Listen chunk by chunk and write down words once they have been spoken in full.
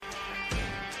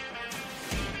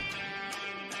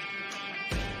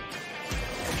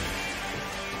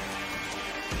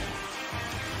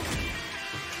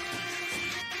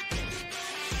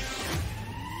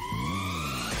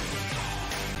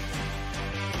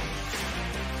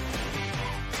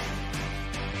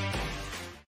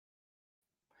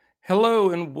Hello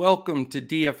and welcome to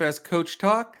DFS Coach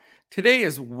Talk. Today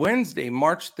is Wednesday,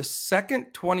 March the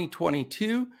 2nd,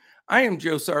 2022. I am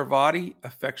Joe Sarvati,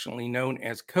 affectionately known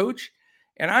as Coach,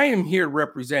 and I am here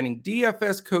representing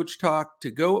DFS Coach Talk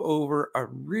to go over a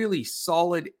really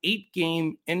solid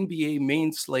 8-game NBA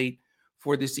main slate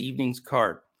for this evening's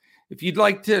card. If you'd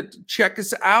like to check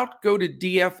us out, go to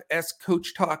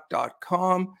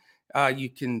dfscoachtalk.com. You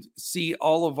can see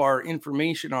all of our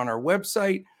information on our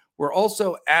website. We're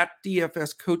also at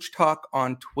DFS Coach Talk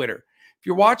on Twitter. If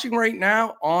you're watching right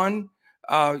now on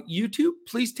YouTube,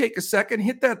 please take a second,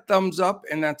 hit that thumbs up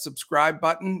and that subscribe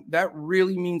button. That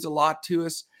really means a lot to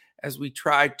us as we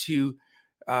try to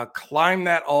climb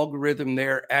that algorithm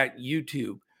there at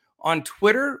YouTube. On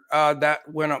Twitter, that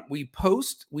when we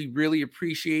post, we really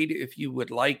appreciate it if you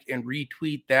would like and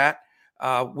retweet that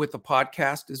with the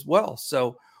podcast as well.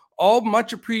 So all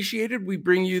much appreciated. We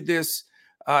bring you this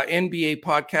NBA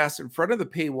podcast in front of the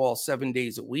paywall 7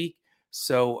 days a week.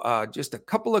 So just a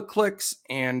couple of clicks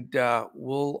and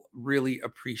we'll really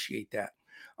appreciate that.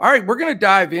 All right, we're going to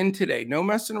dive in today. No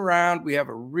messing around. We have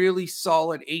a really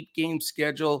solid 8-game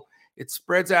schedule. It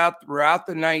spreads out throughout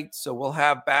the night. So we'll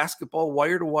have basketball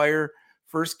wire to wire.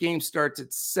 First game starts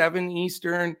at 7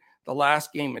 Eastern. The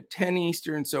last game at 10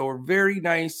 Eastern. So a very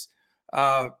nice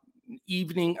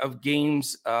evening of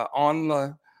games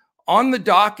on the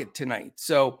docket tonight.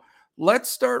 So let's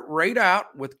start right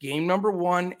out with game number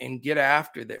 1 and get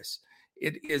after this.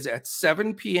 It is at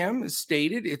 7 p.m. as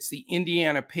stated. It's the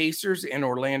Indiana Pacers and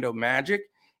Orlando Magic.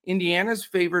 Indiana's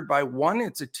favored by 1.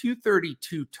 It's a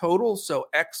 232 total, so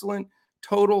excellent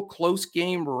total, close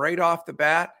game right off the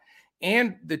bat.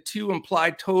 And the two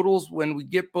implied totals, when we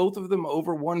get both of them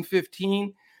over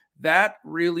 115, that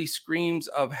really screams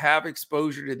of have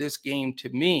exposure to this game to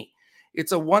me.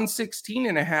 It's a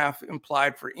 116.5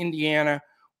 implied for Indiana,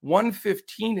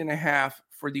 115.5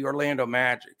 for the Orlando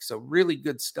Magic. So really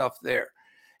good stuff there.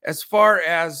 As far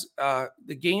as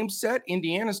the game set,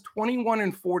 Indiana's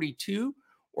 21-42,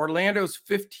 Orlando's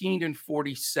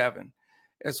 15-47.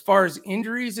 As far as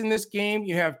injuries in this game,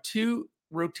 you have 2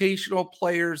 rotational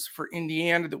players for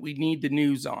Indiana that we need the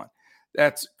news on.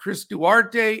 That's Chris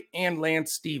Duarte and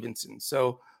Lance Stevenson.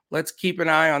 So let's keep an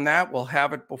eye on that. We'll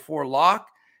have it before lock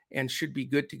and should be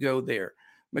good to go there.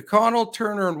 McConnell,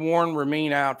 Turner, and Warren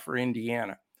remain out for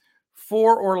Indiana.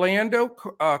 For Orlando,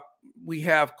 we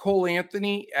have Cole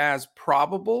Anthony as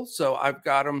probable, so I've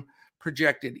got him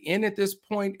projected in at this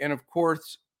point. And, of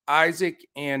course, Isaac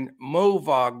and Mo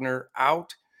Wagner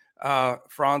out,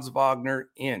 Franz Wagner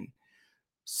in.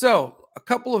 So a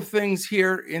couple of things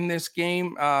here in this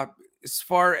game as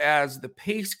far as the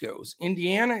pace goes.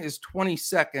 Indiana is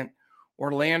 22nd.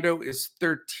 Orlando is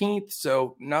 13th,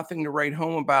 so nothing to write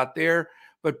home about there.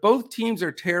 But both teams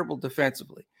are terrible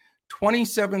defensively.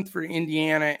 27th for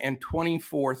Indiana and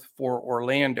 24th for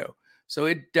Orlando. So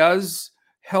it does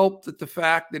help that the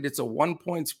fact that it's a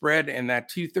 1-point spread and that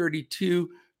 232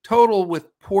 total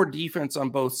with poor defense on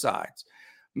both sides.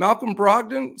 Malcolm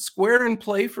Brogdon, square in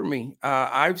play for me.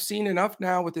 I've seen enough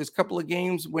now with his couple of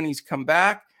games when he's come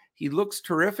back. He looks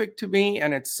terrific to me,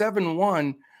 and at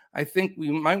 7-1, I think we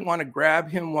might want to grab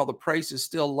him while the price is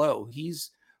still low.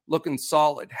 He's looking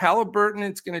solid. Halliburton,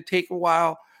 it's going to take a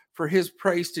while for his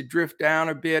price to drift down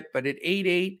a bit, but at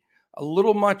 8.8, a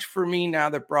little much for me now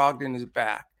that Brogdon is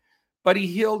back. Buddy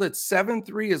Hield at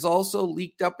 7.3 is also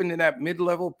leaked up into that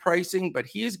mid-level pricing, but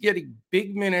he is getting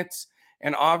big minutes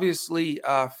and obviously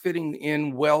fitting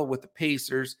in well with the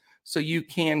Pacers, so you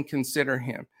can consider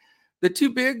him. The 2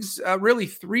 bigs, really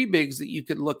 3 bigs that you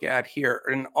could look at here,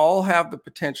 and all have the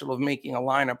potential of making a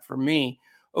lineup for me.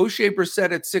 O'Shea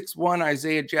Brissett at 6'1",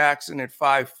 Isaiah Jackson at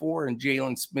 5'4", and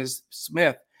Jalen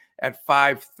Smith at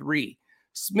 5'3".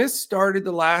 Smith started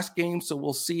the last game, so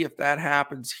we'll see if that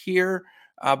happens here.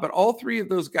 But all 3 of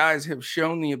those guys have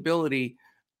shown the ability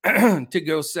to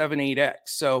go 7-8x.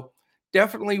 So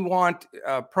definitely want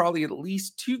probably at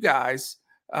least 2 guys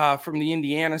from the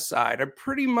Indiana side. I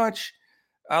pretty much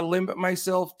limit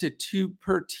myself to 2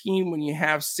 per team when you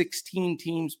have 16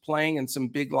 teams playing and some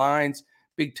big lines,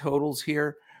 big totals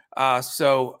here.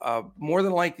 So more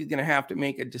than likely going to have to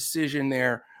make a decision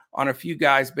there on a few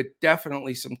guys, but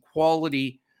definitely some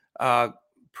quality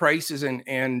prices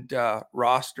and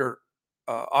roster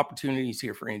opportunities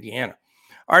here for Indiana.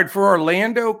 All right, for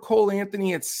Orlando, Cole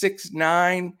Anthony at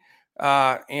 6'9",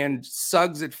 and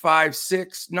Suggs at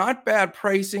 5'6". Not bad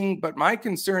pricing, but my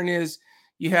concern is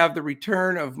you have the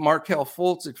return of Markelle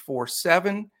Fultz at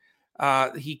 4'7".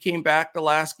 He came back the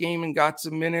last game and got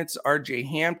some minutes. RJ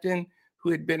Hampton,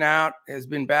 who had been out, has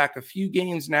been back a few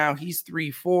games now. He's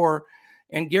 3'4",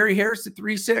 and Gary Harris at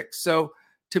 3'6". So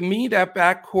To me, that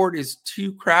backcourt is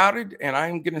too crowded, and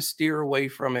I'm going to steer away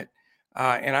from it.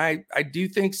 And I do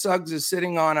think Suggs is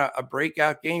sitting on a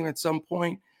breakout game at some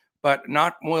point, but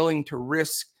not willing to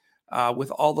risk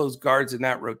with all those guards in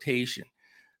that rotation.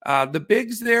 The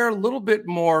bigs there, a little bit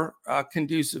more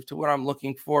conducive to what I'm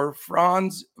looking for.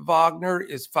 Franz Wagner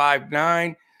is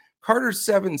 5'9". Carter's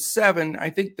 7'7". I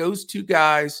think those two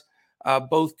guys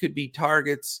both could be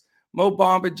targets. Mo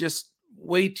Bamba just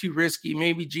way too risky.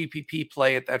 Maybe GPP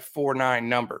play at that 4'9"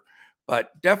 number.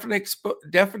 But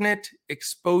definite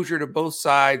exposure to both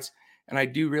sides, and I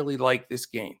do really like this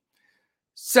game.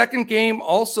 Second game,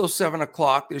 also 7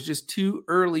 o'clock. There's just two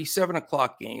early 7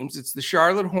 o'clock games. It's the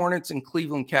Charlotte Hornets and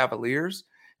Cleveland Cavaliers.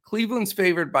 Cleveland's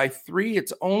favored by 3.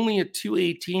 It's only a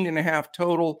 218.5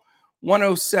 total.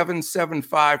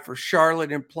 107.75 for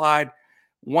Charlotte, implied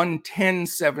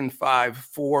 110.75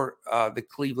 for the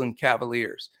Cleveland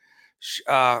Cavaliers.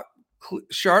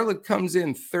 Charlotte comes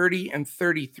in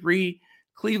 30-33.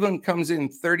 Cleveland comes in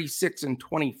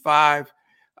 36-25.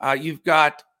 You've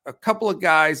got a couple of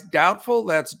guys doubtful.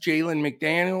 That's Jalen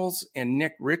McDaniels and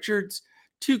Nick Richards.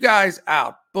 Two guys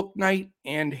out, Bouknight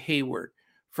and Hayward.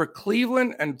 For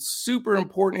Cleveland, and super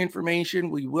important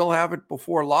information, we will have it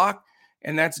before lock,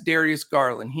 and that's Darius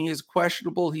Garland. He is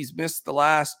questionable. He's missed the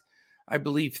last, I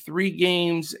believe, 3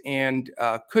 games and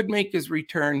could make his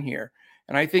return here.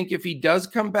 And I think if he does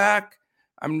come back,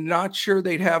 I'm not sure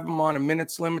they'd have him on a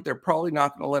minutes limit. They're probably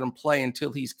not going to let him play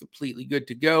until he's completely good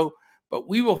to go. But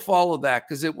we will follow that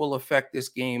because it will affect this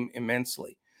game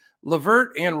immensely.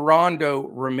 LeVert and Rondo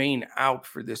remain out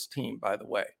for this team, by the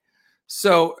way.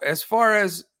 So as far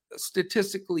as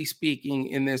statistically speaking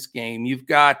in this game, you've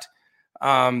got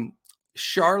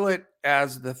Charlotte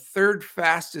as the 3rd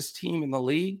fastest team in the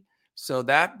league. So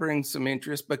that brings some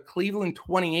interest, but Cleveland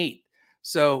 28.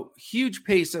 So huge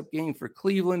pace up game for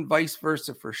Cleveland, vice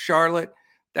versa for Charlotte.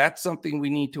 That's something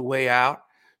we need to weigh out.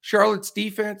 Charlotte's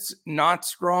defense, not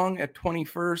strong at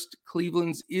 21st.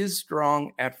 Cleveland's is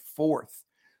strong at 4th.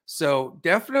 So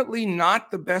definitely not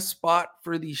the best spot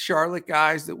for the Charlotte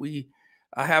guys that we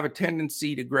have a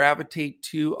tendency to gravitate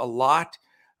to a lot.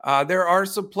 There are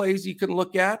some plays you can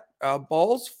look at.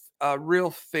 Ball's real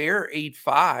fair,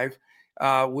 8.5.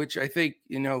 Which I think,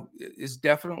 is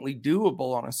definitely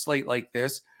doable on a slate like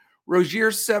this.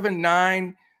 Rozier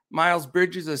 7'9", Miles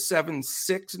Bridges a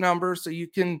 7'6" number, so you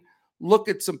can look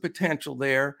at some potential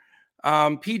there.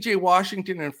 PJ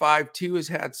Washington in 5'2" has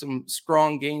had some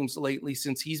strong games lately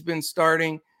since he's been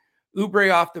starting.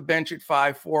 Oubre off the bench at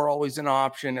 5'4", always an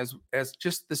option, as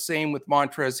just the same with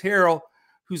Montrezl Harrell,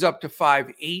 who's up to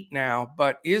 5'8" now,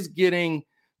 but is getting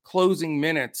closing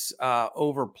minutes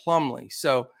over Plumlee.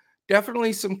 So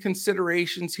definitely some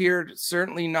considerations here.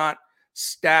 Certainly not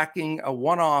stacking a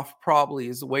one-off probably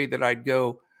is the way that I'd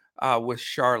go with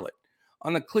Charlotte.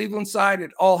 On the Cleveland side,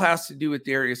 it all has to do with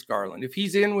Darius Garland. If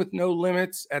he's in with no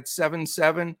limits at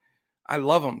 7-7, I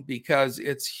love him because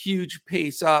it's huge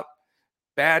pace up,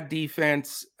 bad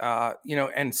defense,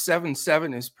 and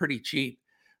 7-7 is pretty cheap.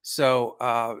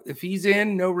 So if he's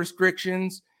in, no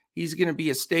restrictions, he's going to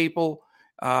be a staple.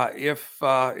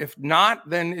 If not,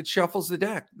 then it shuffles the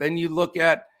deck. Then you look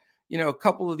at, a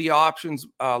couple of the options,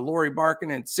 Lauri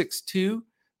Markkanen at 6'2",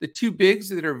 the two bigs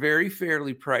that are very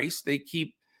fairly priced. They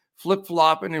keep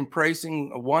flip-flopping and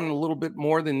pricing one a little bit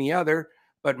more than the other,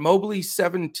 but Mobley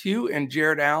 7'2" and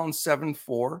Jared Allen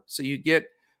 7'4". So you get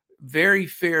very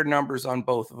fair numbers on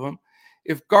both of them.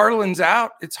 If Garland's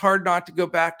out, it's hard not to go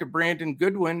back to Brandon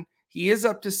Goodwin. He is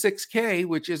up to 6K,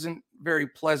 which isn't very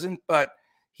pleasant, but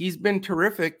he's been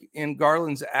terrific in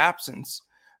Garland's absence.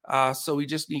 So we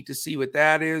just need to see what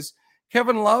that is.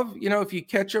 Kevin Love, if you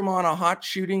catch him on a hot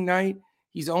shooting night,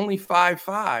 he's only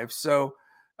 5'5". So,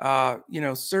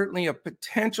 certainly a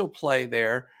potential play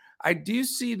there. I do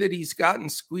see that he's gotten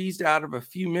squeezed out of a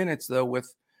few minutes, though,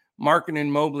 with Markkanen,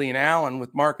 Mobley, and Allen,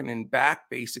 with Markkanen back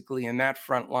basically in that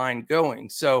front line going.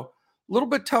 So a little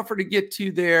bit tougher to get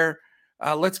to there.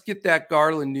 Let's get that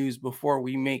Garland news before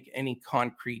we make any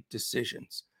concrete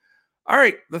decisions. All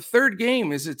right, the third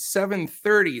game is at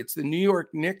 7:30. It's the New York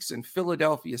Knicks and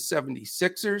Philadelphia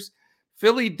 76ers.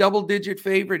 Philly double-digit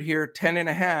favorite here,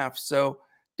 10.5. So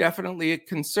definitely a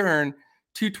concern.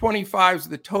 225 is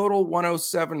the total,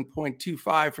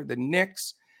 107.25 for the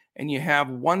Knicks, and you have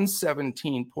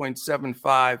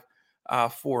 117.75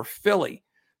 for Philly.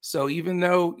 So even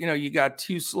though, you got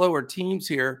two slower teams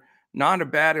here, not a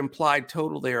bad implied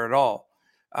total there at all.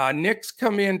 Knicks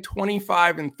come in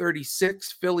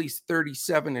 25-36, Philly's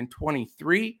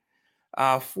 37-23.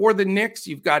 For the Knicks,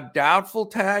 you've got doubtful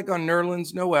tag on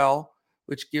Nerlens Noel,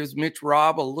 which gives Mitch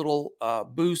Robb a little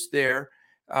boost there.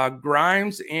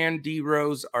 Grimes and D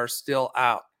Rose are still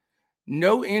out.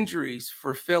 No injuries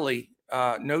for Philly,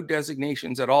 no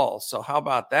designations at all. So how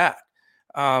about that?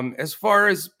 As far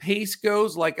as pace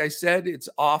goes, like I said, it's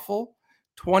awful.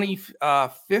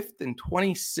 25th and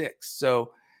 26th.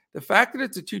 So the fact that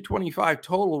it's a 225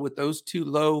 total with those two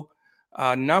low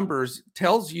numbers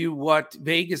tells you what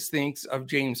Vegas thinks of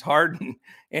James Harden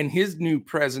and his new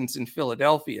presence in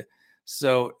Philadelphia.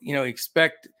 So,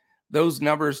 expect those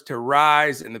numbers to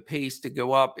rise and the pace to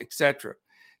go up, etc.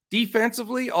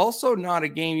 Defensively, also not a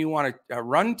game you want to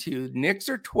run to. Knicks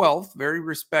are 12th, very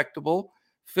respectable.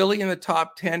 Philly in the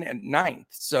top 10 at 9th.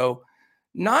 So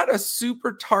not a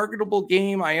super targetable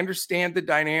game. I understand the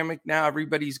dynamic now.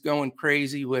 Everybody's going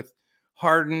crazy with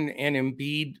Harden and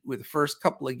Embiid with the first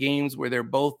couple of games where they're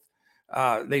both,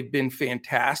 they've been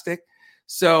fantastic.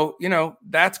 So,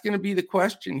 that's going to be the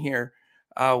question here.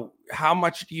 How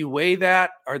much do you weigh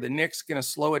that? Are the Knicks going to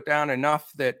slow it down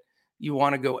enough that you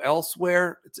want to go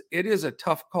elsewhere? It is a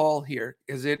tough call here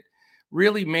because it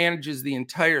really manages the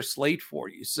entire slate for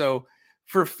you. So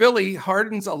for Philly,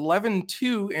 Harden's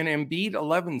 11-2 and Embiid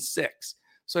 11-6.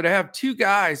 So to have two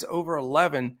guys over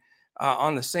 11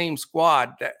 on the same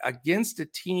squad against a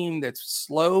team that's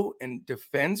slow and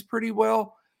defends pretty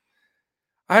well,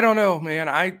 I don't know, man.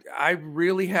 I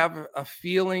really have a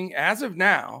feeling as of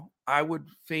now, I would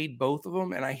fade both of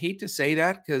them. And I hate to say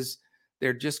that because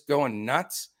they're just going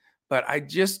nuts, but I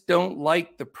just don't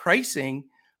like the pricing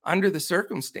under the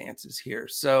circumstances here.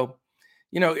 So,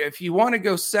 if you want to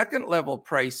go second level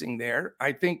pricing there,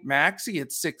 I think Maxey at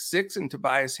 6.6 and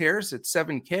Tobias Harris at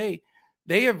 7K,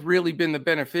 they have really been the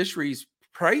beneficiaries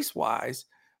price wise,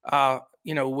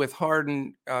 with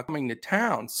Harden coming to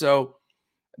town. So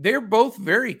they're both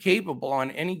very capable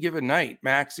on any given night,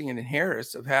 Maxey and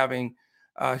Harris, of having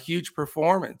a huge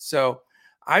performance. So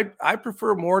I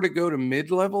prefer more to go to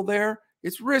mid-level there.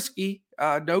 It's risky,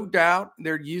 no doubt.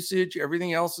 Their usage,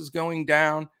 everything else is going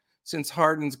down since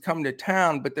Harden's come to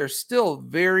town, but they're still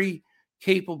very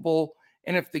capable.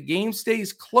 And if the game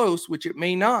stays close, which it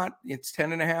may not, it's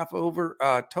 10.5 over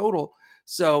total.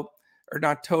 So, or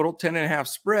not total, 10.5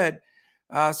 spread.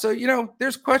 So,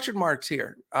 there's question marks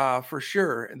here for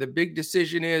sure. And the big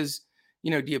decision is,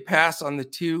 do you pass on the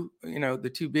two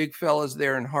big fellas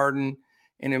there in Harden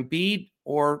and Embiid,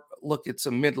 or look at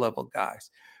some mid-level guys?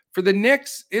 For the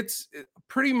Knicks, it's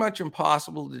pretty much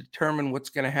impossible to determine what's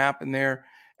going to happen there.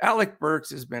 Alec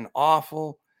Burks has been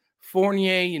awful.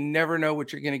 Fournier, you never know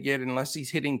what you're going to get unless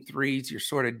he's hitting threes. You're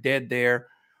sort of dead there.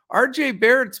 RJ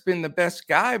Barrett's been the best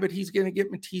guy, but he's going to get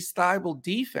Matisse Thybulle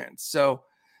defense. So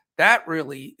that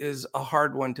really is a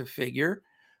hard one to figure.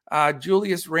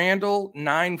 Julius Randle,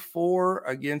 9-4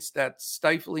 against that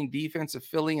stifling defense of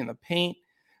Philly in the paint.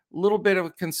 A little bit of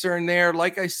a concern there.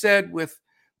 Like I said, with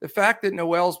the fact that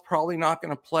Noel's probably not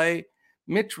going to play,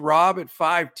 Mitch Robb at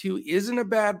 5.2 isn't a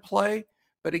bad play.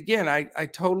 But again, I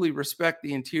totally respect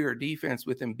the interior defense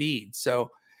with Embiid.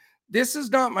 So this is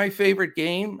not my favorite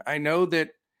game. I know that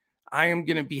I am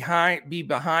going to be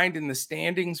behind in the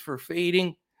standings for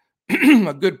fading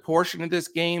a good portion of this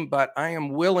game, but I am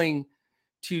willing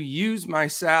to use my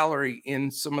salary in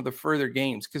some of the further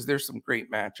games because there's some great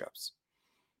matchups.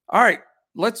 All right,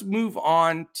 let's move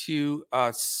on to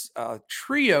a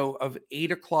trio of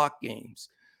 8 o'clock games.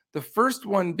 The first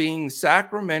one being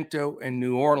Sacramento and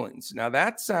New Orleans. Now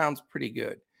that sounds pretty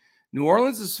good. New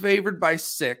Orleans is favored by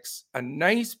 6, a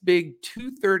nice big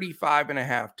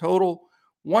 235.5 total,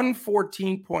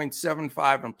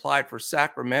 114.75 implied for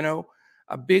Sacramento,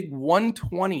 a big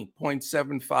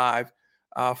 120.75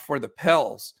 for the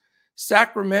Pels.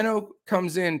 Sacramento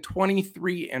comes in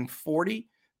 23-40,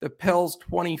 the Pels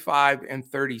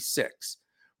 25-36.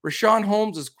 Richaun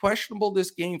Holmes is questionable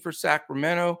this game for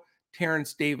Sacramento.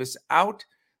 Terrence Davis out.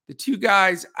 The two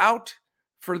guys out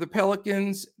for the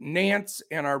Pelicans, Nance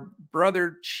and our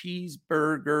brother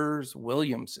Cheeseburgers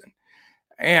Williamson.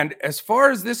 And as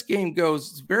far as this game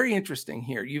goes, it's very interesting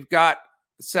here. You've got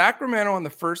Sacramento on the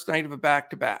first night of a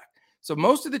back-to-back. So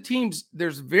most of the teams,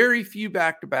 there's very few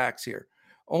back-to-backs here.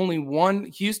 Only one.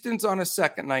 Houston's on a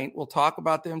second night. We'll talk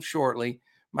about them shortly.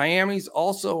 Miami's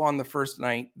also on the first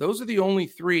night. Those are the only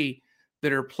three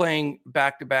that are playing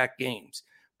back-to-back games.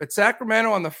 But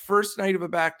Sacramento on the first night of a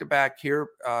back-to-back here,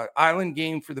 island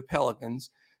game for the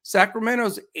Pelicans.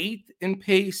 Sacramento's 8th in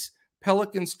pace,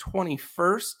 Pelicans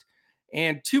 21st,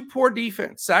 and two poor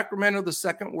defense. Sacramento, the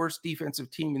second worst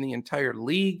defensive team in the entire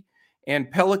league,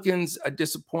 and Pelicans a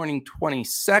disappointing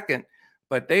 22nd,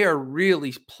 but they are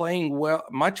really playing well,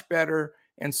 much better,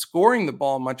 and scoring the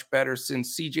ball much better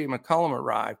since CJ McCollum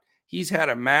arrived. He's had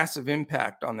a massive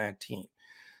impact on that team.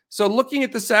 So looking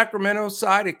at the Sacramento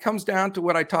side, it comes down to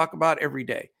what I talk about every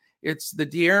day. It's the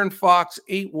De'Aaron Fox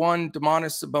 8-1,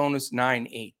 Domantas Sabonis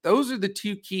 9-8. Those are the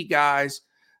two key guys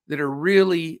that are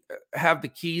really have the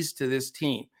keys to this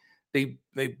team. They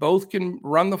both can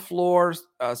run the floor.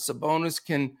 Sabonis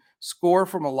can score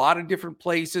from a lot of different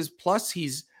places. Plus,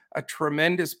 he's a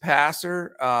tremendous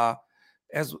passer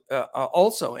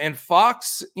also. And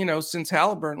Fox, since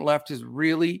Halliburton left, has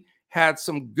really had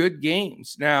some good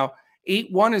games. Now,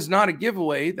 8-1 is not a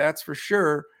giveaway, that's for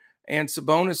sure. And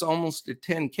Sabonis almost at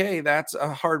 10K, that's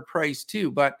a hard price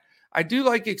too. But I do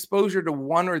like exposure to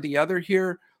one or the other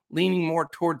here, leaning more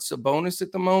towards Sabonis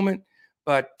at the moment.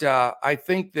 But I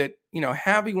think that,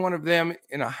 having one of them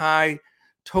in a high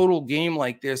total game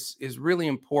like this is really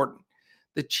important.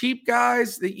 The cheap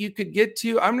guys that you could get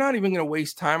to, I'm not even going to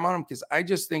waste time on them because I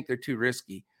just think they're too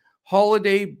risky.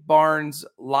 Holiday, Barnes,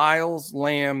 Lyles,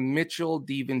 Lamb, Mitchell,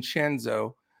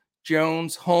 DiVincenzo,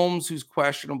 Jones, Holmes, who's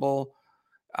questionable.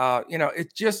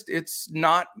 It's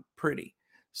not pretty.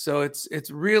 So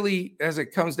it's really, as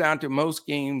it comes down to most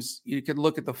games, you could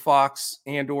look at the Fox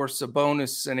and or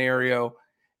Sabonis scenario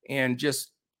and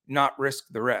just not risk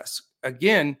the rest.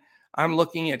 Again, I'm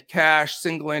looking at cash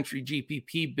single entry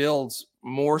GPP builds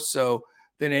more so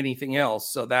than anything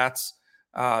else. So that's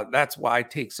why I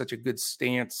take such a good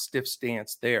stiff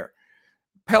stance there.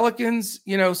 Pelicans,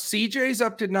 CJ's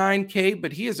up to 9K,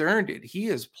 but he has earned it. He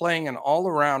is playing an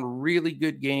all-around really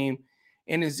good game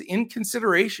and is in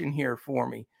consideration here for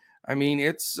me. I mean,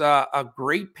 it's a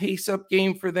great pace-up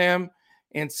game for them,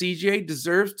 and CJ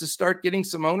deserves to start getting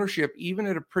some ownership, even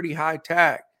at a pretty high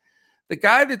tag. The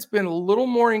guy that's been a little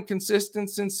more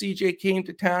inconsistent since CJ came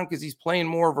to town because he's playing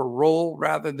more of a role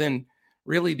rather than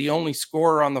really the only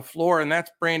scorer on the floor, and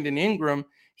that's Brandon Ingram.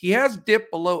 He has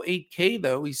dipped below 8K,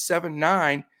 though. He's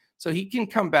 7-9, so he can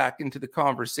come back into the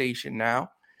conversation now.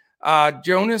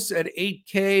 Jonas at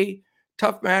 8K,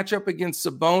 tough matchup against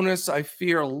Sabonis. I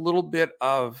fear a little bit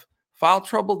of foul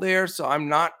trouble there, so I'm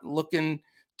not looking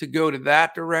to go to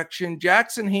that direction.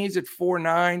 Jackson Hayes at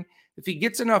 4-9. If he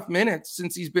gets enough minutes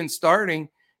since he's been starting,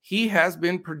 he has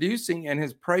been producing, and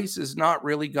his price has not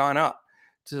really gone up.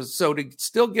 So to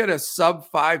still get a sub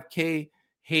 5K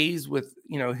Hayes with,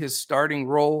 his starting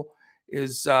role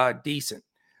is decent.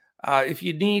 If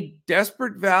you need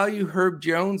desperate value, Herb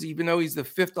Jones, even though he's the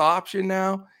fifth option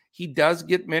now, he does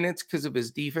get minutes because of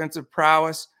his defensive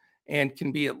prowess and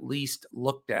can be at least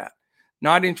looked at.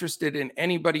 Not interested in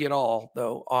anybody at all,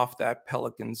 though, off that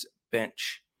Pelicans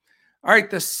bench. All right,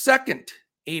 the second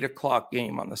 8 o'clock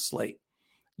game on the slate,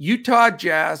 Utah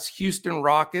Jazz, Houston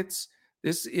Rockets.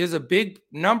 This is a big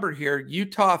number here.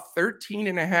 Utah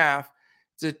 13.5.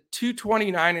 It's a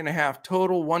 229.5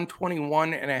 total,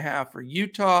 121.5 for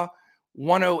Utah,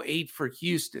 108 for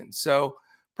Houston. So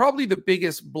probably the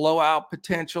biggest blowout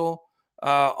potential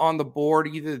on the board,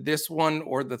 either this one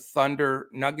or the Thunder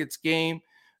Nuggets game.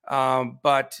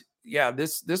 But yeah,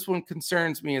 this one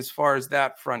concerns me as far as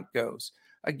that front goes.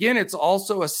 Again, it's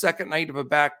also a second night of a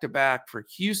back-to-back for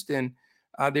Houston.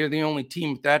 They're the only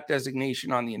team with that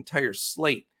designation on the entire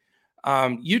slate.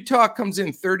 Utah comes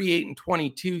in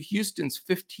 38-22. Houston's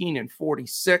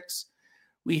 15-46.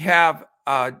 We have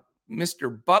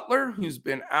Mr. Butler, who's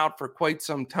been out for quite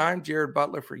some time. Jared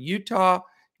Butler for Utah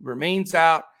remains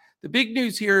out. The big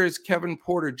news here is Kevin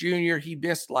Porter Jr. He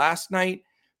missed last night.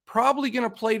 Probably going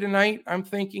to play tonight. I'm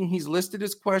thinking he's listed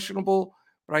as questionable,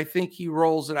 but I think he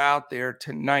rolls it out there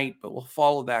tonight, but we'll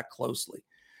follow that closely.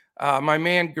 My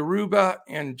man Garuba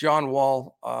and John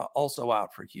Wall also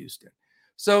out for Houston.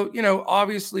 So,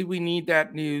 obviously we need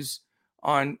that news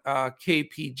on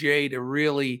KPJ to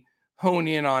really hone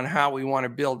in on how we want to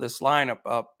build this lineup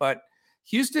up. But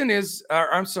Utah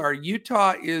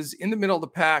is in the middle of the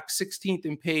pack, 16th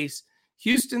in pace.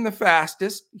 Houston the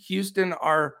fastest. Houston,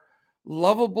 our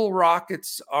lovable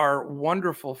Rockets are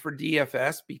wonderful for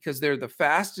DFS because they're the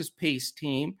fastest paced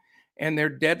team and they're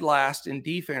dead last in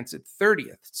defense at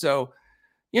 30th. So,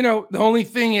 the only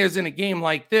thing is in a game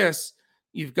like this,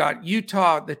 you've got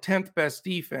Utah, the 10th best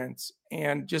defense,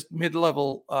 and just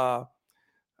mid-level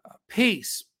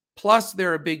pace. Plus,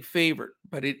 they're a big favorite,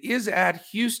 but it is at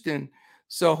Houston,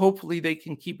 so hopefully they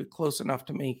can keep it close enough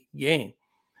to make a game.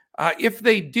 If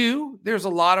they do, there's a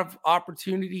lot of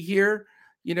opportunity here.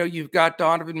 You've got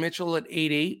Donovan Mitchell at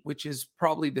 8-8, which is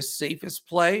probably the safest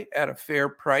play at a fair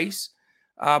price.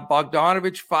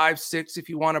 Bogdanovich 5-6 if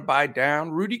you want to buy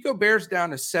down. Rudy Gobert's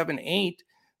down to 7-8.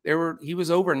 He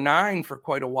was over 9 for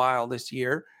quite a while this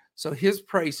year, so his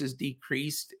price has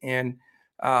decreased, and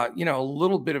a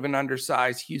little bit of an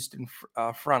undersized Houston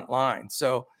front line.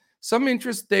 So some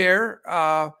interest there.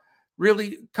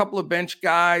 really a couple of bench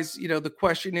guys. The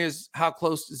question is, how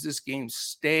close does this game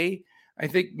stay? I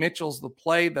think Mitchell's the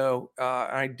play, though.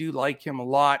 I do like him a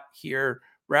lot here,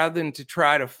 rather than to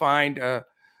try to find a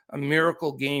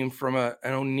miracle game from an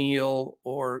O'Neal,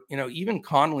 or even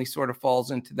Conley sort of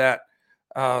falls into that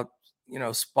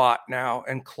spot now,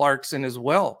 and Clarkson as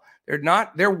well.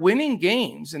 They're winning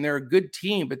games and they're a good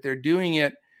team, but they're doing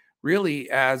it really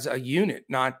as a unit,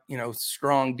 not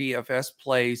strong DFS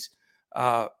plays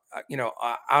out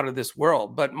of this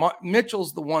world. But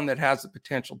Mitchell's the one that has the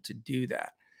potential to do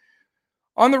that.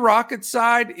 On the Rockets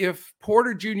side, if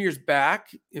Porter Jr. is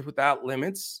back, if without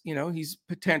limits, he's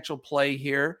potential play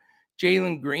here.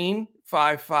 Jalen Green,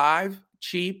 5'5",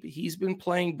 cheap. He's been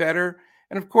playing better.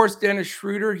 And of course, Dennis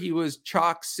Schroeder, he was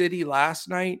chalk city last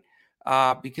night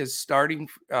because starting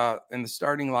in the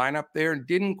starting lineup there, and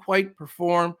didn't quite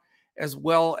perform as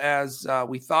well as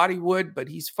we thought he would, but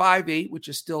he's 5'8", which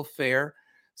is still fair.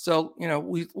 So,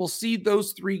 we'll see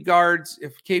those three guards.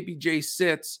 If KPJ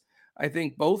sits, I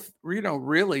think both,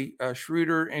 really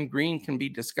Schroeder and Green can be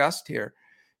discussed here.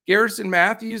 Garrison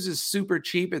Matthews is super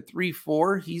cheap at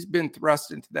 3.4. He's been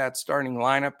thrust into that starting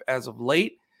lineup as of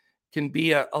late. Can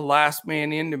be a last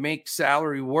man in to make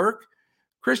salary work.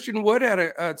 Christian Wood had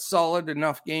a solid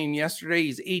enough game yesterday.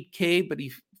 He's 8K, but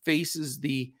he faces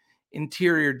the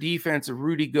interior defense of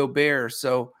Rudy Gobert.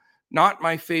 So not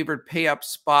my favorite pay up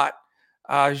spot.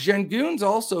 Sengun's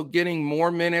also getting more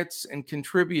minutes and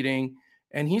contributing,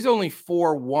 and he's only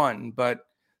 4-1, but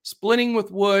splitting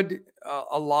with Wood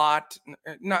a lot,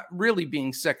 not really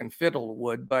being second fiddle to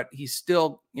Wood, but he's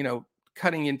still,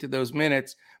 cutting into those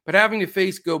minutes, but having to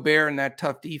face Gobert in that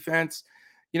tough defense.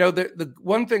 The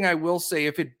one thing I will say,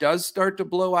 if it does start to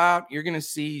blow out, you're going to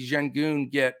see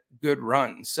Sengun get good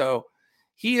runs. So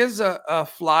he is a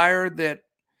flyer that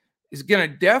is going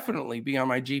to definitely be on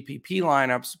my GPP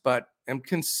lineups, but I'm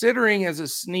considering as a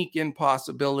sneak in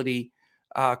possibility.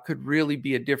 Could really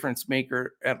be a difference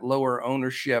maker at lower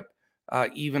ownership,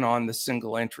 even on the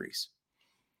single entries.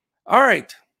 All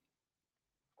right.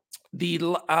 The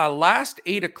last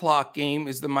 8 o'clock game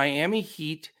is the Miami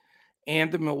Heat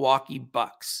and the Milwaukee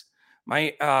Bucks.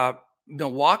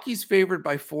 Milwaukee's favored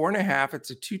by 4.5.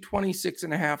 It's a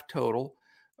 226.5 total.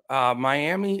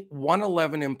 Miami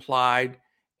 111 implied,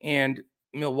 and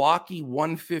Milwaukee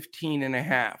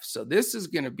 115.5. So this is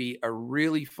going to be a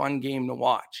really fun game to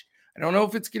watch. I don't know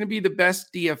if it's going to be the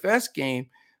best DFS game,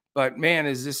 but man,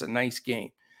 is this a nice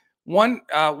game. One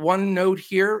note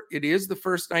here, it is the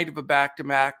first night of a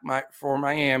back-to-back for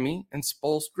Miami, and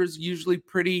Spoelstra's usually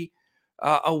pretty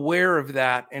aware of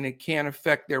that, and it can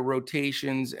affect their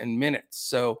rotations and minutes.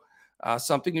 So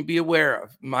something to be aware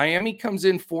of. Miami comes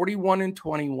in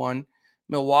 41-21,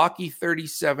 Milwaukee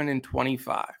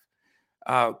 37-25.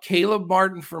 Caleb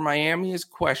Martin for Miami is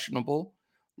questionable.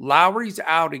 Lowry's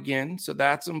out again, so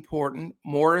that's important.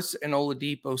 Morris and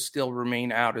Oladipo still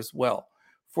remain out as well.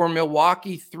 For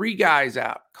Milwaukee, 3 guys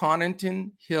out: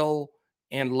 Connaughton, Hill,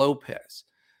 and Lopez.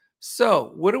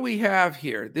 So what do we have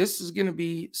here? This is going to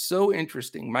be so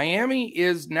interesting. Miami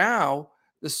is now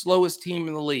the slowest team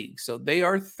in the league, so they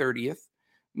are 30th.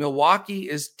 Milwaukee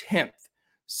is 10th.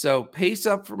 So pace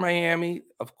up for Miami.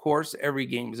 Of course, every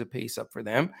game is a pace up for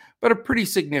them, but a pretty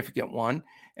significant one,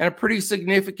 and a pretty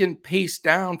significant pace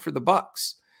down for the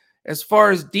Bucks. As far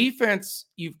as defense,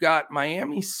 you've got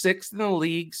Miami 6th in the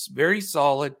league, very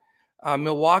solid.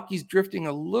 Milwaukee's drifting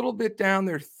a little bit down.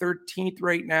 They're 13th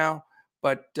right now,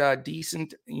 but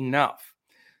decent enough.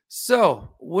 So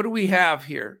what do we have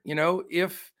here?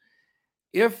 If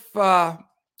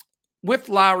with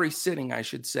Lowry sitting, I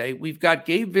should say, we've got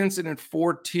Gabe Vincent at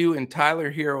 4.2 and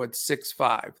Tyler Hero at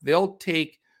 6.5. They'll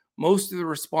take most of the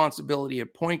responsibility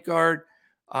at point guard.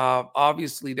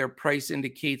 Obviously, their price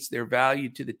indicates their value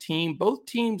to the team. Both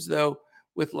teams, though,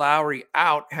 with Lowry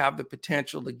out, have the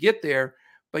potential to get there,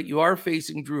 but you are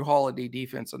facing Drew Holiday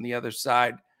defense on the other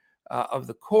side of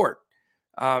the court.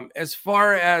 As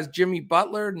far as Jimmy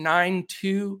Butler,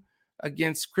 9.2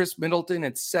 against Chris Middleton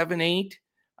at 7.8.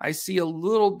 I see a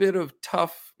little bit of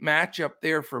tough matchup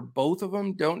there for both of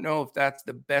them. Don't know if that's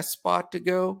the best spot to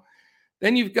go.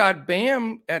 Then you've got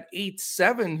Bam at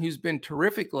 8.7, who's been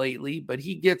terrific lately, but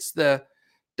he gets the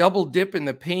double dip in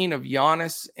the paint of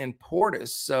Giannis and Portis.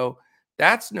 So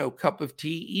that's no cup of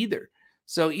tea either.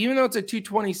 So even though it's a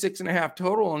 226.5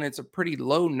 total and it's a pretty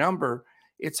low number,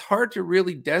 it's hard to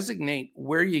really designate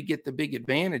where you get the big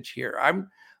advantage here.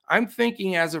 I'm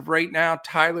thinking as of right now,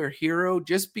 Tyler Hero,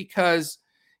 just because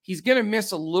he's going to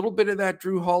miss a little bit of that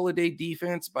Drew Holiday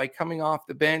defense by coming off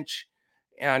the bench.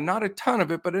 Not a ton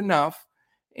of it, but enough.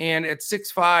 And at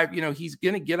 6'5", he's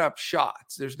going to get up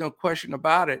shots. There's no question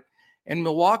about it. And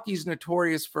Milwaukee's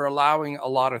notorious for allowing a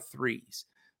lot of threes.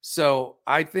 So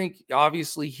I think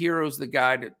obviously Hero's the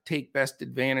guy to take best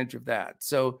advantage of that.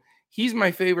 So he's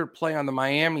my favorite play on the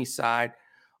Miami side.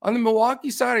 On the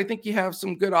Milwaukee side, I think you have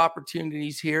some good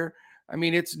opportunities here. I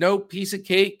mean, it's no piece of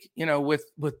cake,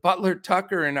 with Butler,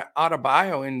 Tucker, and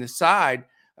Adebayo in the side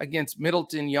against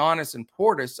Middleton, Giannis, and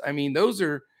Portis. I mean, those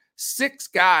are 6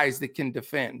 guys that can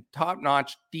defend,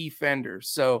 top-notch defenders.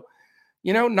 So,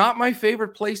 not my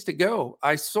favorite place to go.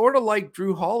 I sort of like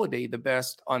Drew Holiday the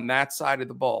best on that side of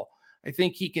the ball. I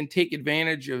think he can take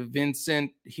advantage of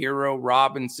Vincent, Hero,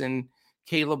 Robinson,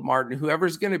 Caleb Martin,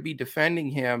 whoever's going to be defending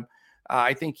him.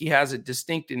 I think he has a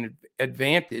distinct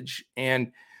advantage.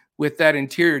 And with that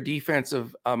interior defense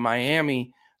of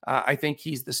Miami, I think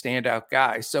he's the standout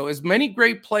guy. So as many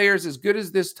great players, as good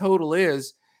as this total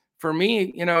is, for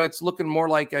me, it's looking more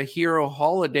like a Hero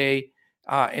Holiday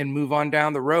and move on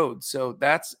down the road. So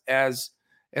that's as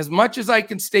much as I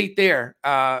can state there.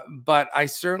 But I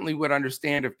certainly would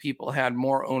understand if people had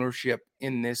more ownership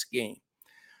in this game.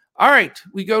 All right,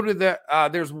 we go to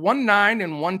there's 1 9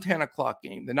 and 1 10 o'clock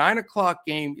game. The 9 o'clock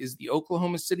game is the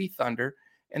Oklahoma City Thunder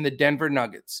and the Denver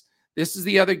Nuggets. This is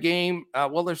the other game.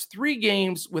 There's 3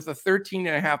 games with a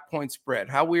 13.5-point spread.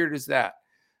 How weird is that?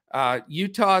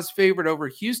 Utah's favored over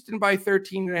Houston by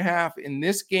 13.5. In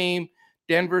this game,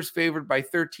 Denver's favored by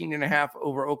 13.5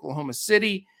 over Oklahoma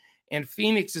City, and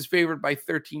Phoenix is favored by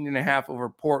 13.5 over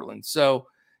Portland. So,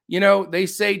 they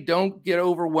say don't get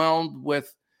overwhelmed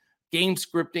with game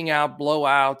scripting out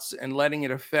blowouts and letting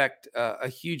it affect a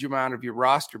huge amount of your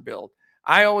roster build.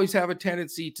 I always have a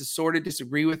tendency to sort of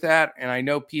disagree with that. And I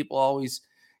know people always,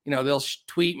 they'll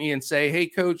tweet me and say, hey,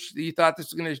 coach, you thought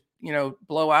this was going to,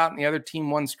 blow out and the other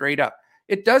team won straight up.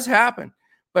 It does happen,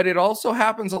 but it also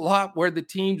happens a lot where the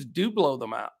teams do blow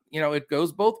them out. It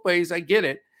goes both ways. I get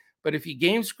it. But if you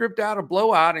game script out a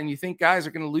blowout and you think guys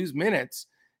are going to lose minutes,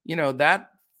 that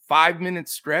 5-minute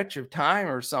stretch of time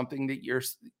or something that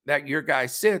your guy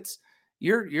sits,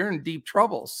 you're in deep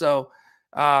trouble. So,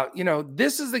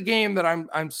 this is the game that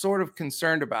I'm sort of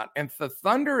concerned about. And the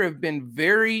Thunder have been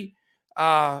very,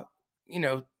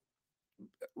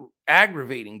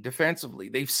 aggravating defensively.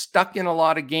 They've stuck in a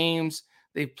lot of games.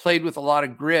 They've played with a lot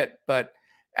of grit, but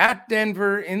at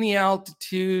Denver, in the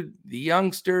altitude, the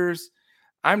youngsters,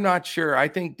 I'm not sure. I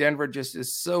think Denver just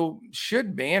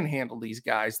should manhandle these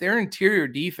guys. Their interior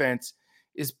defense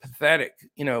is pathetic.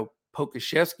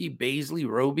 Pokashevsky, Baisley,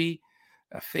 Roby,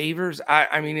 Favors.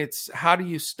 I mean, it's how do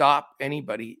you stop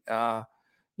anybody?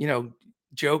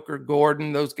 Joker,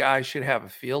 Gordon, those guys should have a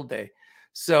field day.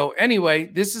 So anyway,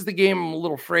 this is the game I'm a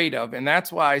little afraid of. And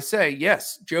that's why I say,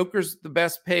 yes, Joker's the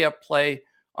best pay up play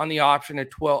on the option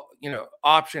at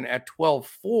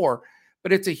 12-4.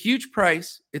 But it's a huge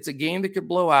price. It's a game that could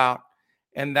blow out,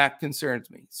 and that concerns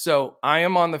me. So I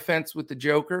am on the fence with the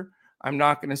Joker. I'm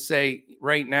not going to say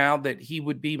right now that he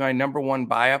would be my number 1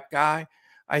 buy-up guy.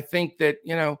 I think that,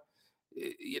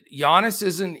 Giannis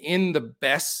isn't in the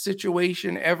best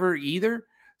situation ever either.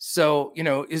 So,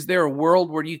 is there a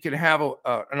world where you can have an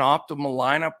optimal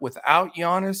lineup without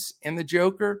Giannis and the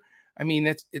Joker? I mean,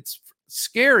 it's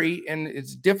scary, and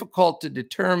it's difficult to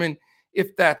determine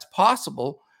if that's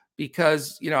possible.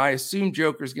 Because, I assume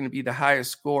Joker is going to be the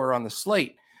highest scorer on the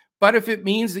slate. But if it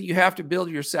means that you have to build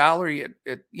your salary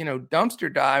at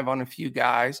dumpster dive on a few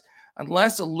guys,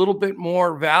 unless a little bit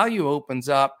more value opens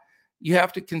up, you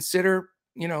have to consider,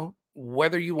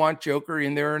 whether you want Joker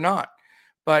in there or not.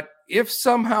 But if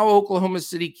somehow Oklahoma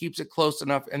City keeps it close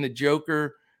enough and the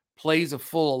Joker plays a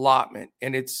full allotment,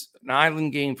 and it's an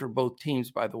island game for both teams,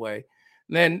 by the way,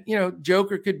 then,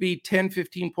 Joker could be 10,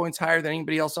 15 points higher than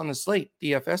anybody else on the slate,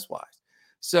 DFS-wise.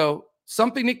 So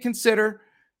something to consider.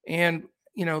 And,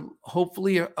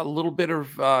 hopefully a little bit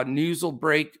of news will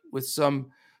break with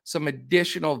some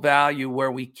additional value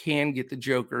where we can get the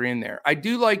Joker in there. I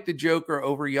do like the Joker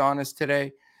over Giannis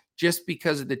today just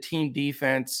because of the team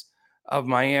defense of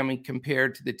Miami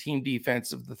compared to the team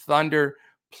defense of the Thunder,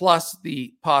 plus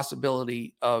the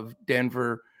possibility of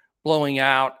Denver blowing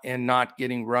out and not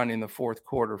getting run in the fourth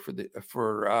quarter for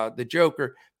the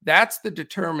Joker. That's the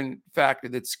determinant factor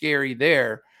that's scary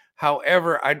there.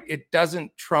 However, it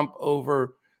doesn't trump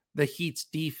over the Heat's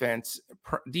defensive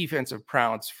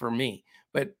prowess for me.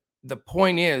 But the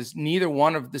point is, neither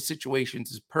one of the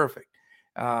situations is perfect.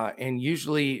 And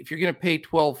usually, if you're going to pay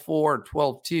 12-4 or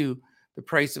 12-2, the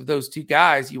price of those 2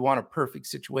 guys, you want a perfect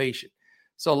situation.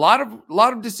 So a lot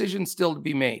of decisions still to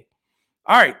be made.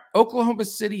 All right, Oklahoma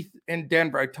City and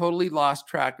Denver. I totally lost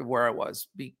track of where I was,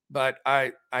 but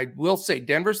I will say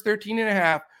Denver's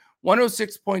 13.5,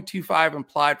 106.25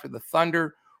 implied for the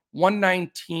Thunder,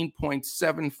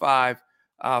 119.75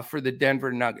 for the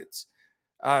Denver Nuggets.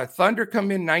 Thunder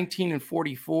come in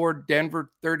 19-44,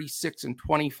 Denver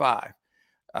 36-25.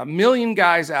 A million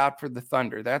guys out for the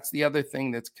Thunder. That's the other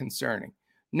thing that's concerning.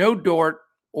 No Dort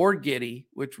or Giddey,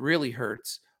 which really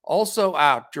hurts. Also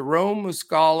out, Jerome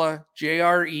Muscala,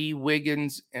 JRE,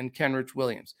 Wiggins, and Kenrich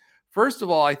Williams. First of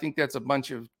all, I think that's a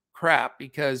bunch of crap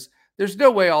because there's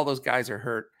no way all those guys are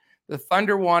hurt. The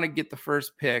Thunder want to get the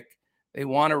first pick. They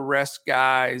want to rest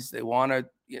guys. They want to,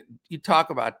 you talk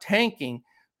about tanking.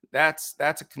 That's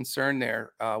a concern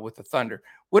there with the Thunder.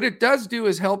 What it does do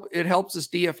is it helps us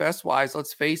DFS wise.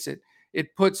 Let's face it.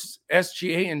 It puts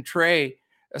SGA and Trey,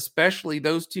 especially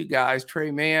those two guys, Trey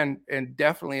Mann and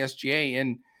definitely SGA,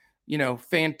 in,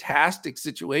 fantastic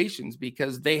situations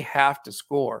because they have to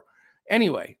score.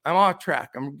 Anyway, I'm off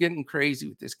track. I'm getting crazy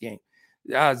with this game.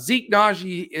 Zeke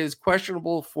Naji is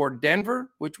questionable for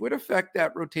Denver, which would affect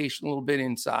that rotation a little bit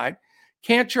inside.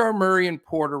 Canchar, Murray, and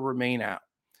Porter remain out.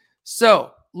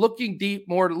 So looking deep,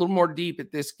 a little more deep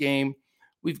at this game,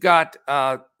 we've got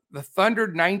the Thunder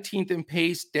 19th in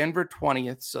pace, Denver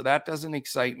 20th. So that doesn't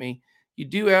excite me. You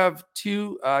do have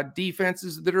two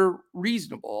defenses that are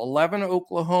reasonable, 11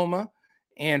 Oklahoma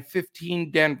and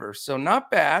 15 Denver. So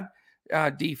not bad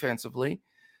defensively.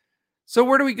 So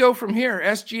where do we go from here?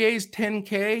 SGA's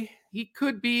 10K. He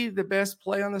could be the best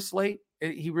play on the slate.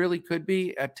 He really could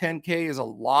be. At 10K is a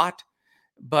lot,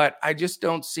 but I just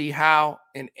don't see how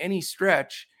in any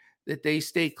stretch that they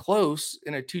stay close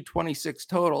in a 226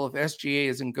 total if SGA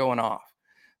isn't going off.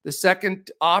 The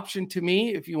second option to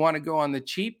me, if you want to go on the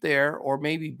cheap there, or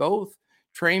maybe both,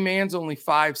 Trey Mann's only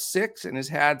 5'6" and has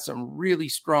had some really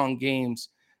strong games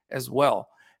as well.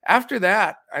 After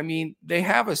that, I mean, they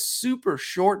have a super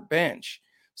short bench.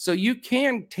 So you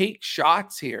can take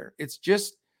shots here. It's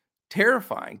just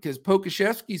terrifying because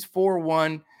Pokusevski's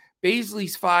 4'1",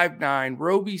 Bazley's 5'9",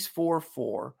 Roby's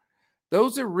 4'4".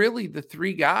 Those are really the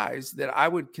three guys that I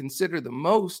would consider the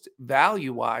most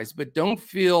value-wise, but don't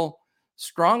feel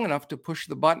strong enough to push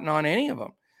the button on any of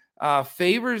them.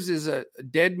 Favors is a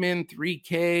deadman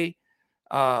 3K.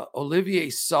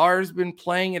 Olivier Sarr's been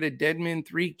playing at a deadman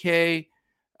 3K.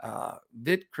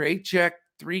 Vit Krejcik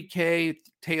 3K,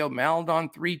 Teo Maledon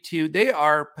 3.2. They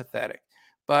are pathetic,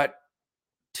 but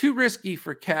too risky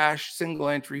for cash, single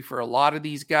entry for a lot of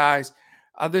these guys,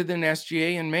 other than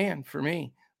SGA and Mann for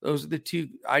me. Those are the two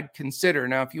I'd consider.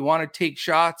 Now, if you want to take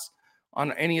shots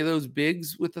on any of those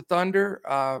bigs with the Thunder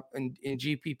in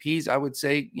GPPs, I would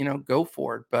say, go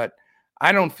for it. But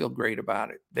I don't feel great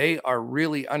about it. They are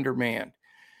really undermanned.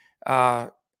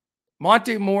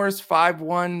 Monte Morris,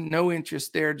 5'1", no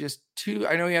interest there. Just two.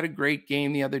 I know he had a great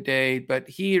game the other day, but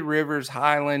he, Rivers,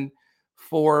 Highland,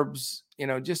 Forbes,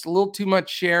 just a little too much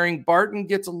sharing. Barton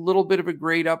gets a little bit of a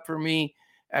grade up for me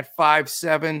at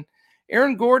 5'7".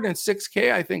 Aaron Gordon at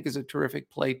 6K, I think, is a terrific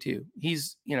play too.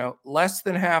 He's, less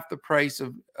than half the price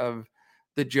of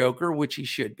the Joker, which he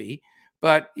should be.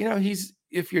 But,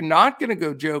 if you're not going to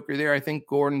go Joker there, I think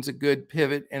Gordon's a good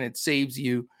pivot and it saves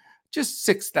you just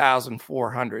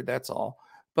 6,400. That's all.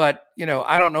 But,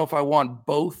 I don't know if I want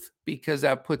both because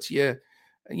that puts you,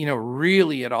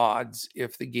 really at odds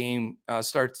if the game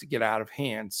starts to get out of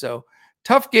hand. So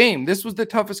tough game. This was the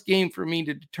toughest game for me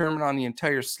to determine on the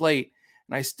entire slate.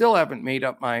 And I still haven't made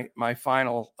up my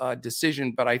final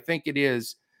decision, but I think it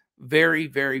is very,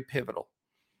 very pivotal.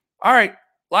 All right,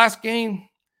 last game,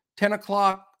 10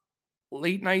 o'clock,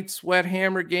 late night sweat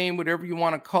hammer game, whatever you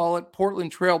want to call it.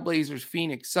 Portland Trailblazers,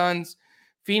 Phoenix Suns.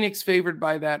 Phoenix favored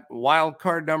by that wild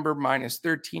card number, minus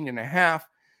 13.5.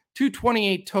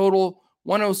 228 total,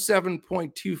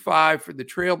 107.25 for the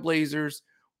Trailblazers,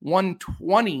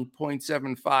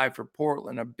 120.75 for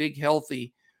Portland, a big,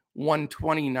 healthy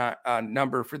 120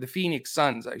 number for the Phoenix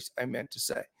Suns, I meant to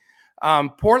say.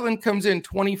 Portland comes in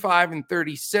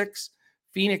 25-36,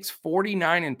 Phoenix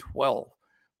 49-12.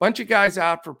 Bunch of guys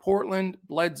out for Portland: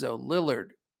 Bledsoe,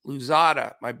 Lillard,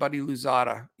 Luzada, my buddy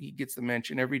Luzada, he gets the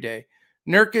mention every day,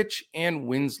 Nurkic, and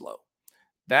Winslow.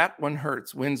 That one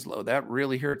hurts, Winslow. That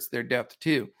really hurts their depth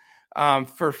too.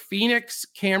 For Phoenix,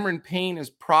 Cameron Payne is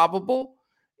probable,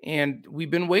 and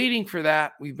we've been waiting for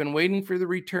that. We've been waiting for the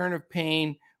return of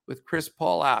Payne with Chris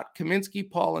Paul out. Kaminsky,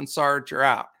 Paul, and Sarge are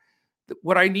out.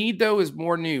 What I need, though, is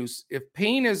more news. If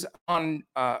Payne is on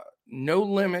no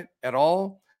limit at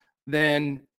all,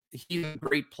 then he's a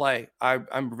great play.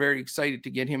 I'm very excited to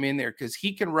get him in there because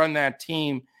he can run that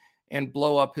team and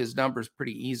blow up his numbers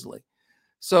pretty easily.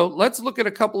 So let's look at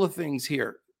a couple of things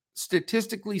here.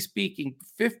 Statistically speaking,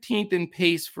 15th in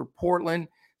pace for Portland,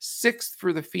 6th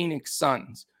for the Phoenix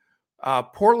Suns.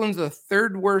 Portland's the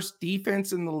third worst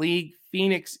defense in the league.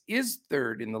 Phoenix is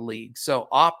third in the league. So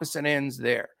opposite ends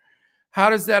there. How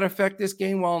does that affect this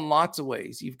game? Well, in lots of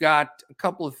ways. You've got a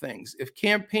couple of things. If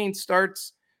Cam Payne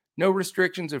starts, no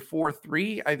restrictions at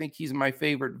 4-3, I think he's my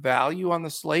favorite value on the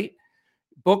slate.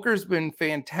 Booker's been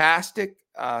fantastic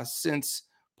since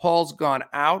Paul's gone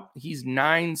out. He's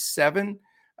 9-7,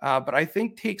 but I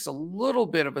think takes a little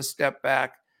bit of a step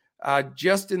back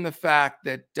just in the fact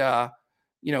that,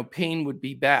 Payne would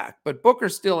be back. But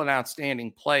Booker's still an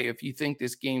outstanding play if you think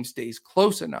this game stays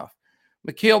close enough.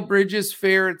 Mikal Bridges,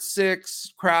 fair at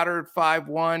 6, Crowder at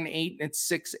 5-1, Ayton at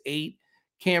 6-8,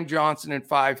 Cam Johnson at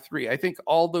 5-3. I think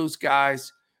all those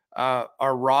guys are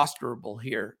rosterable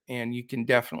here, and you can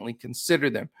definitely consider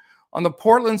them. On the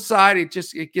Portland side,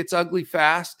 it gets ugly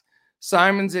fast.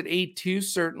 Simons at 8-2,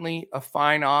 certainly a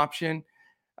fine option.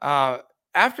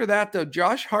 After that, though,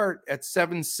 Josh Hart at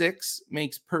 7-6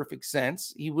 makes perfect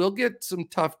sense. He will get some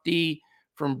tough D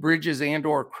from Bridges and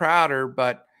or Crowder,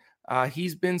 but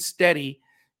he's been steady.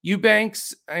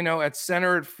 Eubanks, at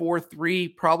center at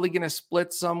 4-3, probably going to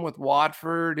split some with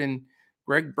Watford and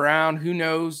Greg Brown. Who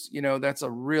knows? That's a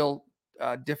real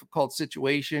difficult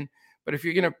situation. But if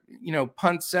you're going to,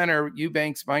 punt center,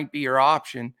 Eubanks might be your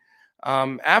option.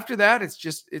 After that,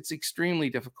 it's extremely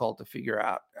difficult to figure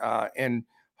out and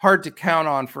hard to count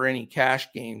on for any cash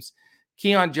games.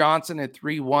 Keon Johnson at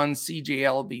 3-1,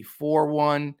 CJ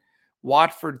 4-1,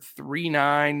 Watford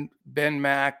 3-9, Ben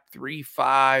Mack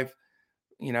 3-5.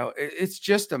 It's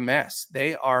just a mess.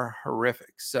 They are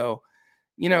horrific. So,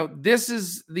 this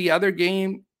is the other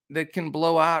game that can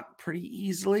blow out pretty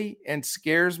easily and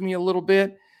scares me a little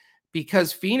bit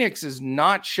because Phoenix is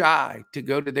not shy to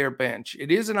go to their bench.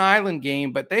 It is an island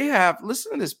game, but they have,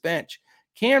 listen to this bench,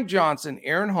 Cam Johnson,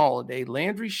 Aaron Holiday,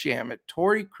 Landry Shamet,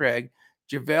 Torrey Craig,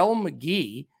 JaVale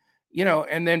McGee,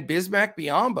 and then Bismack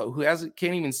Biyombo, who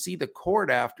can't even see the court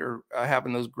after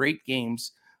having those great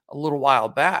games a little while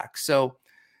back. So,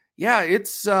 yeah,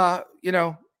 it's, it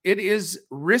is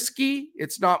risky.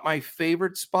 It's not my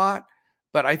favorite spot,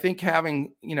 but I think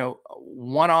having,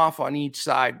 one off on each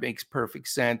side makes perfect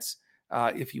sense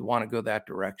if you want to go that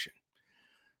direction.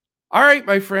 All right,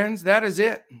 my friends, that is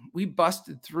it. We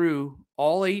busted through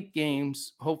all 8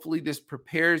 games. Hopefully this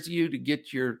prepares you to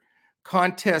get your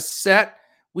contest set.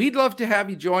 We'd love to have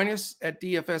you join us at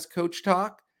DFS Coach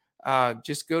Talk.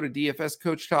 Just go to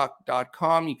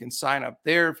dfscoachtalk.com. You can sign up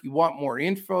there. If you want more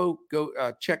info,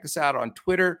 go check us out on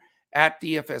Twitter at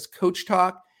DFS Coach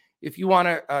Talk. If you want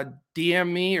to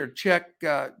DM me or check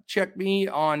me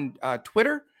on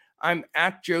Twitter, I'm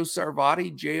at Joe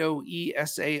Sarvadi,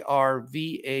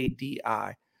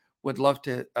 JoeSarvadi. Would love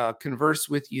to converse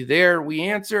with you there. We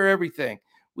answer everything.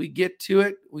 We get to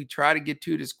it. We try to get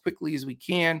to it as quickly as we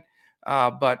can,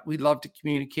 but we'd love to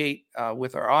communicate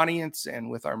with our audience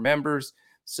and with our members.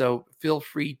 So feel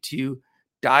free to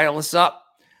dial us up.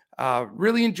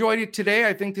 Really enjoyed it today.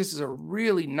 I think this is a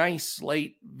really nice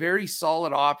slate, very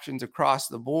solid options across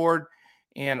the board.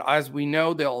 And as we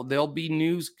know, there'll be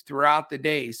news throughout the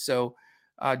day. So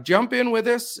jump in with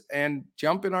us and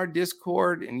jump in our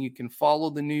Discord, and you can follow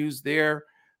the news there.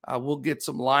 We'll get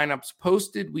some lineups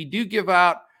posted. We do give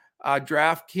out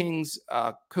DraftKings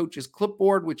Coaches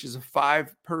Clipboard, which is a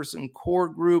 5-person core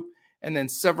group, and then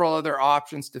several other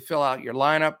options to fill out your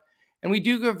lineup. And we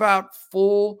do give out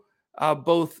full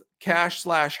both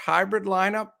cash/hybrid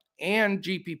lineup and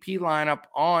GPP lineup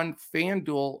on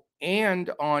FanDuel and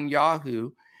on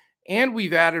Yahoo. And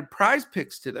we've added Prize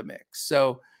Picks to the mix.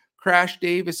 So Crash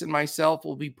Davis and myself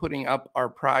will be putting up our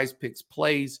Prize Picks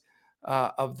plays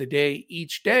of the day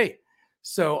each day.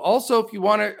 So also, if you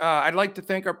want to, I'd like to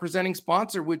thank our presenting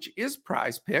sponsor, which is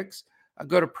Prize Picks.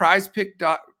 Go to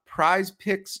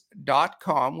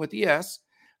prizepicks.com with the S.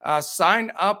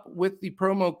 Sign up with the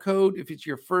promo code if it's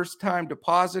your first time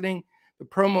depositing, the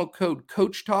promo code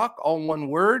Coach Talk, all one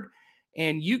word,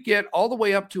 and you get all the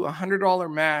way up to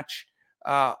 $100 match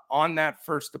on that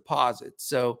first deposit.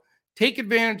 So take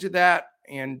advantage of that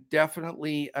and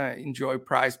definitely enjoy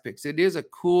Prize Picks. It is a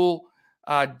cool,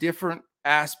 different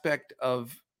aspect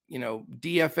of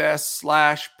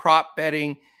DFS/prop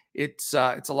betting. It's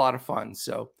a lot of fun.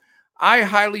 So I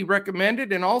highly recommend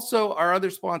it. And also our other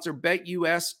sponsor,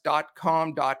 betus.com.pa,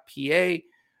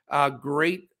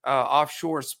 great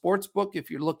offshore sports book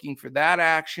if you're looking for that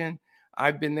action.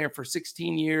 I've been there for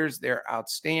 16 years. They're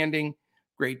outstanding,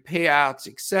 great payouts,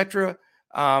 etc.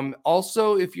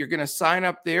 Also, if you're going to sign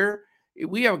up there,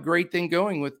 we have a great thing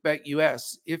going with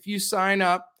BetUS. If you sign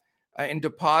up and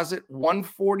deposit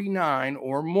 $149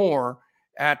 or more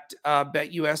at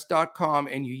betus.com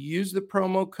and you use the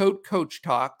promo code Coach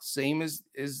Talk, same as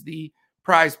the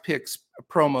Prize Picks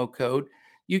promo code,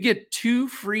 you get 2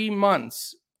 free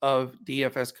months of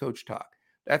DFS Coach Talk.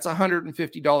 that's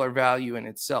 $150 value in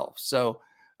itself. So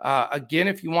again,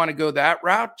 if you want to go that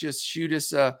route, just shoot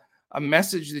us a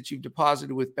message that you've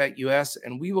deposited with BetUS,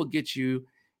 and we will get you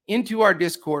into our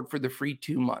Discord for the free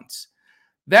 2 months.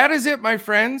 That is it, my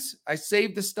friends. I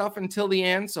saved the stuff until the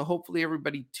end, so hopefully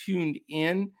everybody tuned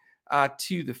in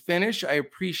to the finish. I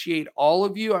appreciate all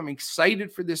of you. I'm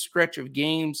excited for this stretch of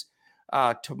games.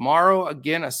 Tomorrow,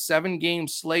 again, a 7-game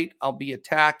slate. I'll be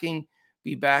attacking,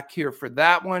 be back here for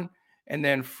that one. And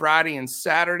then Friday and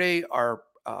Saturday, our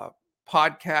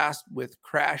podcast with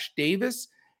Crash Davis.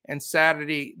 And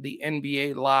Saturday, the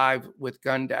NBA Live with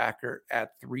Gundacker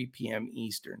at 3 p.m.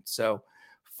 Eastern. So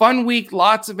fun week,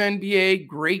 lots of NBA,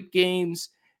 great games.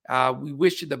 We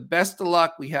wish you the best of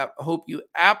luck. Hope you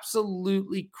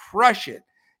absolutely crush it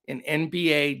in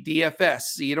NBA DFS.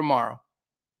 See you tomorrow.